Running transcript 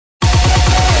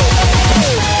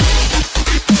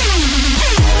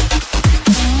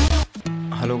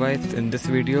guys, in this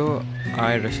video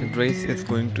I Rashad Rais is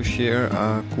going to share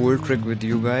a cool trick with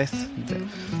you guys.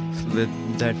 With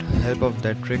that help of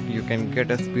that trick you can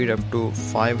get a speed up to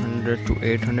 500 to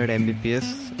 800 Mbps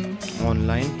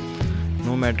online,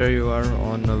 no matter you are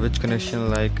on which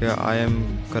connection. I am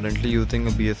currently using a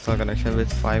BSR connection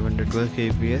with 512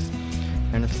 kbps,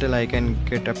 and still I can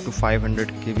get up to 500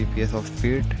 kbps of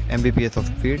speed, Mbps of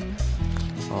speed.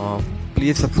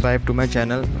 Please subscribe to my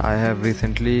channel. I have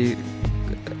recently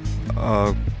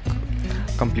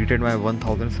completed my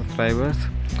 1000 subscribers.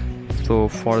 So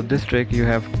for this trick you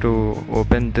have to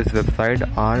open this website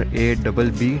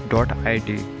rabb.it.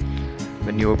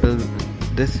 When you open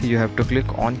this you have to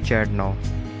click on chat now.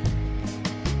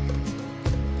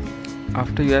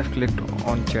 After you have clicked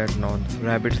on chat now,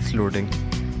 Rabbit is loading.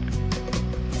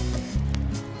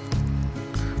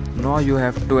 Now you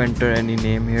have to enter any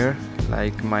name here,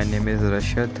 like my name is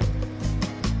Rashad.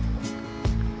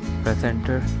 Press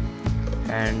enter,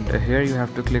 and here you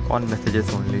have to click on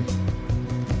messages only.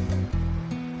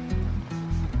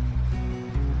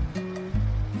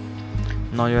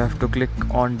 Now you have to click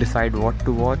on decide what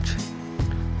to watch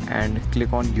and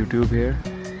click on YouTube here.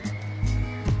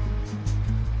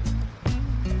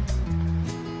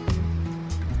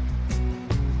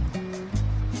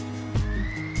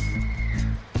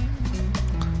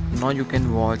 Now you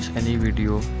can watch any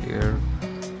video here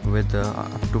with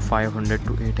up to 500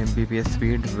 to 8 Mbps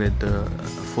speed with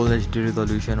full HD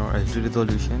resolution or HD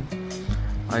resolution.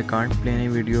 I can't play any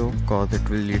video because it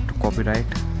will lead to copyright.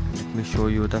 Let me show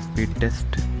you the speed test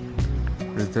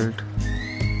result.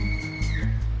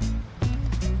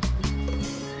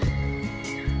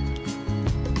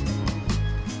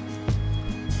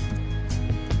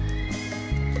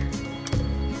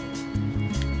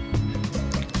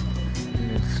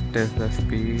 Let's test the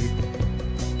speed.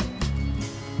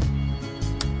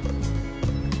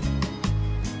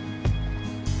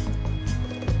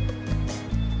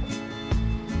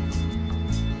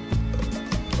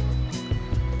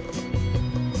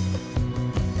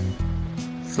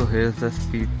 So here's the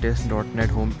speedtest.net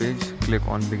homepage. Click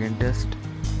on begin test.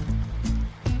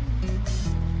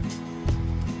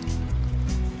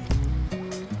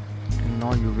 And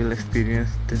now you will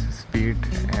experience this speed,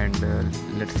 and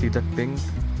let's see the ping.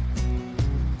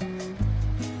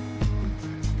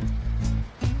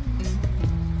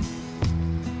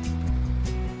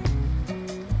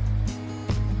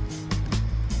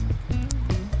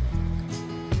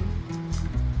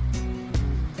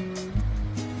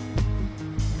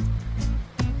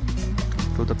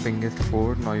 So the ping is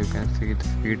 4. Now you can see the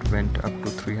speed went up to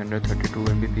 332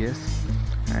 Mbps,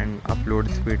 and upload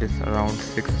speed is around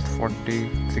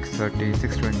 640, 630,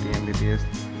 620 Mbps.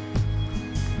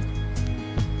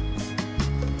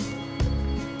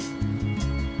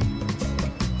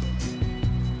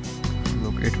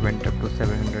 Look, it went up to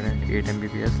 708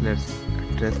 Mbps. Let's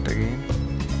test again.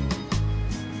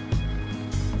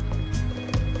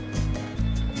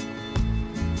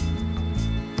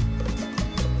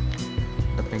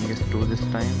 Ping is 2 this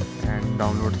time, and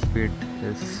download speed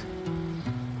is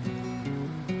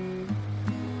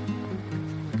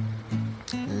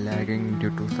lagging due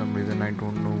to some reason. I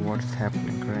don't know what's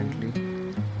happening currently.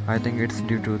 I think it's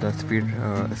due to the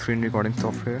screen recording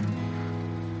software.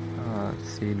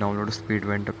 See, download speed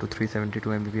went up to 372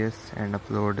 Mbps and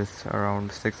upload is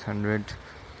around 600.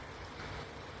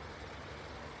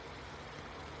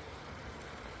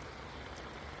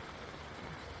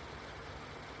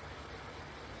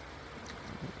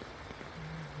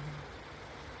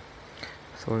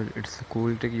 So it's a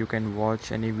cool trick. You can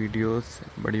watch any videos,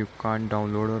 but you can't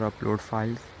download or upload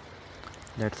files.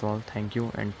 That's all. Thank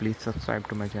you, and please subscribe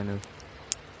to my channel.